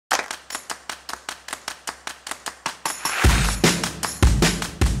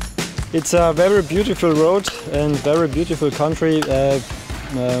It's a very beautiful road and very beautiful country,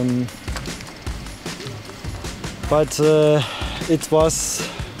 but it was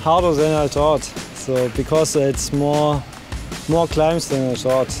harder than I thought. So because it's more climbs than I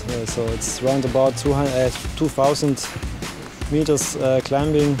thought. So it's around about 2,000 meters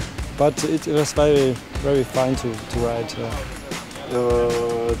climbing, but it was very fun to ride.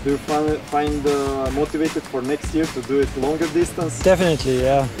 Do you find motivated for next year to do it longer distance? Definitely,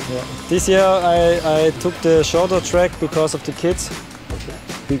 yeah. This year I took the shorter track because of the kids. Okay.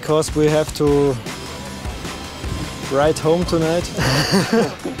 Because we have to ride home tonight.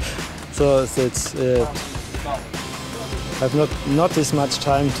 So it's I've not this much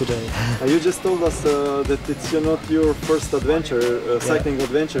time today. You just told us that it's not your first adventure, cycling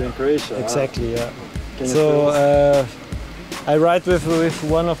adventure in Croatia. Exactly, yeah. So I ride with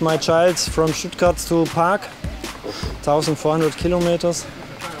one of my childs from Stuttgart to Park, 1,400 kilometers,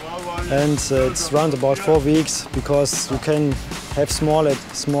 and it's around about 4 weeks because you can have small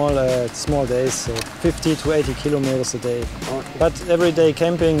days, so 50 to 80 kilometers a day. Okay. But every day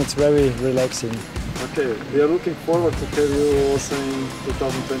camping, it's very relaxing. Okay, we are looking forward to have you also in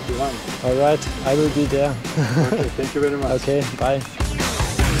 2021. All right, I will be there. Okay, thank you very much. Okay, bye.